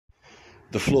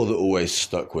the flaw that always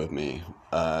stuck with me,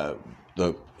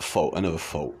 another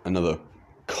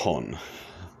con,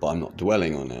 but I'm not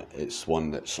dwelling on it. It's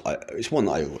one that I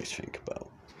always think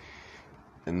about,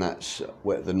 and that's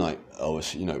where the night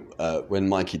when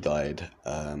Mikey died.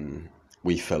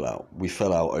 We fell out. We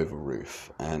fell out over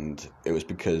Ruth, and it was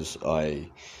because I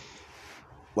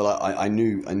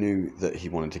knew that he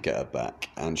wanted to get her back,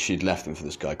 and she'd left him for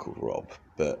this guy called Rob.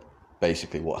 But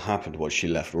basically what happened was she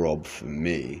left Rob for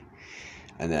me,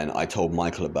 and then I told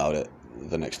Michael about it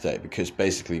the next day, because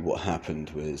basically what happened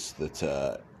was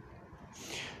that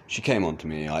she came on to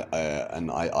me,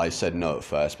 I said no at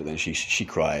first, but then she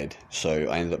cried, so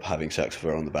I ended up having sex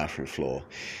with her on the bathroom floor.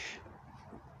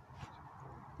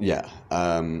 Yeah,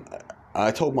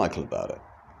 I told Michael about it.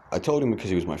 I told him because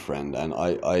he was my friend, and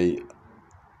I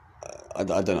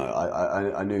don't know,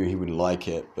 I knew he wouldn't like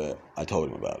it, but I told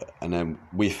him about it. And then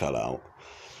we fell out,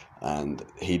 and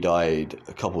he died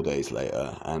a couple days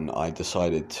later, and I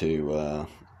decided to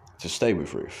stay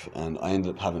with Ruth, and I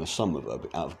ended up having a son with her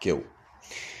out of guilt.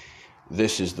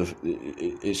 This is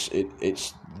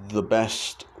it's the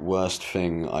best, worst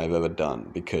thing I've ever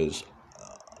done, because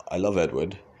I love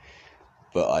Edward,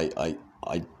 but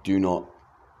I do not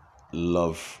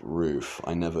love Ruth.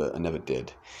 I never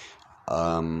did.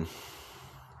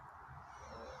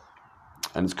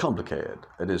 And it's complicated.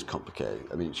 It is complicated.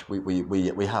 I mean,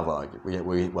 we had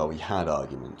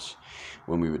arguments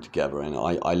when we were together, and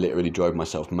I literally drove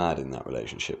myself mad in that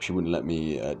relationship. She wouldn't let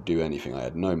me do anything. I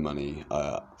had no money.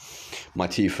 My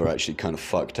teeth were actually kind of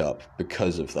fucked up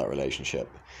because of that relationship.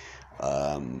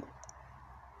 To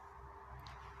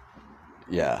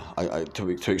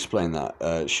explain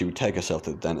that, she would take herself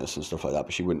to the dentist and stuff like that,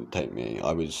 but she wouldn't take me.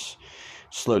 I was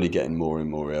slowly getting more and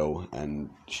more ill, and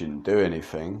she didn't do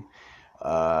anything.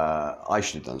 I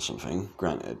should have done something,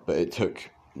 granted, but it took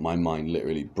my mind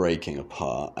literally breaking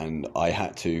apart, and I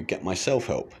had to get myself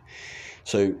help.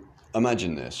 So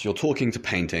imagine this: you're talking to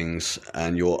paintings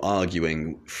and you're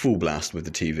arguing full blast with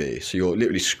the TV. So you're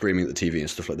literally screaming at the TV and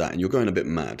stuff like that, and you're going a bit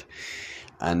mad,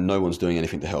 and no one's doing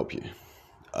anything to help you.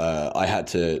 I had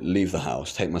to leave the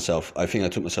house, I think I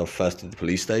took myself first to the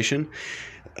police station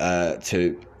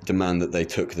to demand that they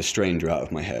took the stranger out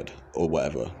of my head or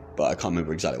whatever, but I can't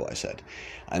remember exactly what I said.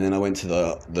 And then I went to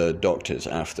the doctors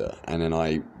after, and then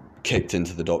I kicked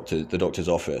into the doctor's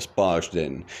office, barged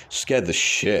in, scared the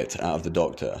shit out of the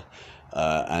doctor,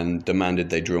 and demanded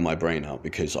they drill my brain out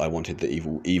because I wanted the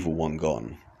evil one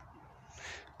gone,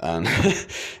 and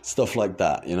stuff like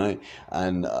that, you know.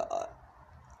 And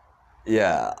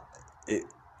yeah,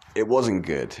 it wasn't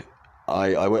good.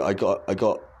 I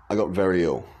got very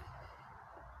ill.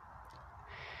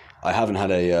 I haven't had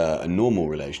a normal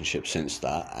relationship since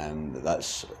that, and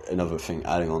that's another thing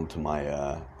adding on to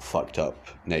my fucked up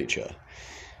nature.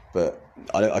 But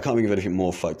I can't think of anything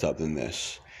more fucked up than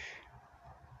this.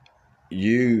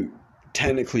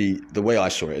 Technically, the way I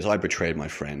saw it is I betrayed my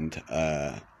friend.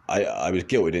 I was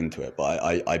guilted into it, but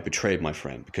I betrayed my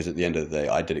friend, because at the end of the day,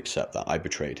 I did accept that I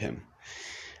betrayed him.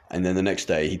 And then the next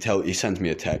day, he sends me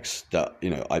a text that, you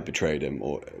know, I betrayed him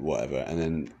or whatever, and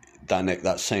then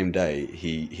that same day,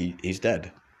 he's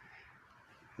dead.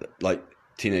 Like,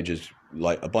 teenagers,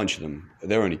 like a bunch of them,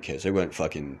 they're only kids. They weren't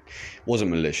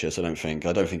wasn't malicious. I don't think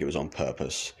it was on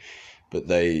purpose, but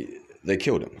they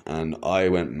killed him, and I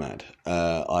went mad.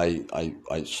 I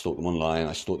stalked them online.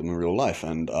 I stalked them in real life,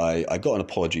 and I got an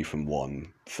apology from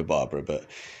one for Barbara,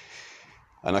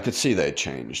 and I could see they had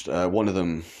changed. One of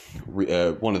them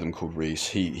called Reese.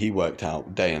 He worked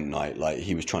out day and night, like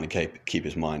he was trying to keep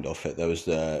his mind off it. There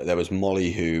was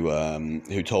Molly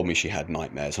who told me she had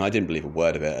nightmares, and I didn't believe a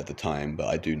word of it at the time, but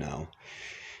I do now.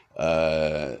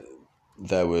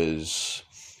 There was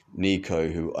Nico,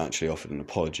 who actually offered an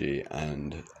apology,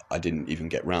 and I didn't even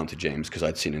get round to James because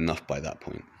I'd seen enough by that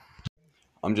point.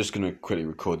 I'm just going to quickly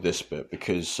record this bit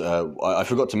because I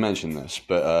forgot to mention this,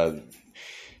 but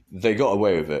they got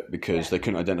away with it because they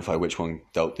couldn't identify which one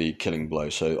dealt the killing blow.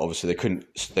 So obviously they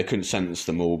couldn't sentence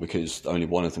them all because only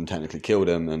one of them technically killed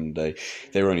him, and they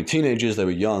were only teenagers. They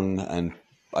were young, and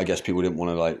I guess people didn't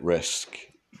want to risk,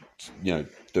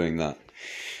 doing that.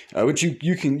 Which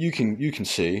you can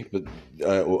see, but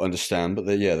or understand, but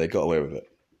they got away with it.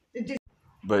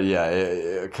 But yeah,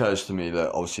 it occurs to me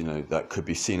that obviously that could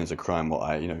be seen as a crime. What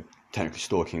technically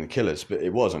stalking the killers, but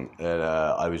it wasn't.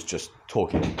 I was just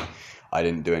talking. I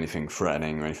didn't do anything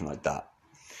threatening or anything like that.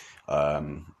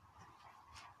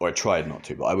 Or I tried not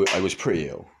to, but I was pretty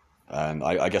ill, and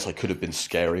I guess I could have been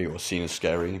scary or seen as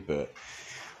scary, but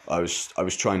I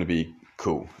was trying to be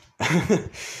cool.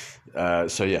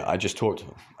 So yeah, I just talked to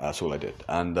them. That's all I did,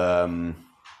 and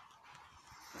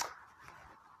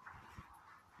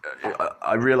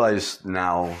I realise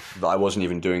now that I wasn't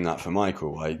even doing that for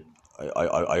Michael.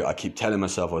 I keep telling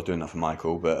myself I was doing that for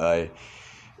Michael, but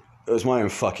it was my own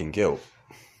fucking guilt.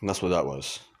 And that's what that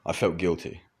was. I felt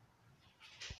guilty.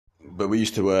 But we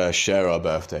used to share our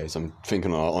birthdays. I'm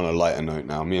thinking on a lighter note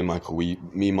now.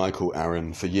 Michael,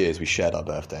 Aaron, for years we shared our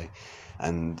birthday,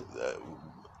 and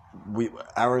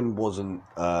Aaron wasn't.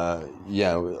 I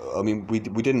mean, we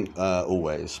didn't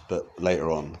always, but later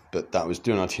on. But that was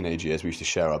during our teenage years. We used to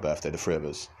share our birthday, the three of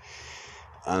us,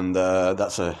 and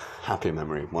that's a happy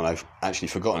memory, one I've actually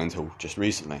forgotten until just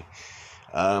recently.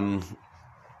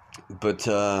 But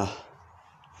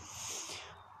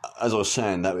as I was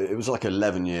saying, that it was like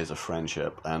 11 years of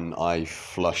friendship, and I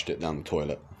flushed it down the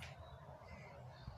toilet.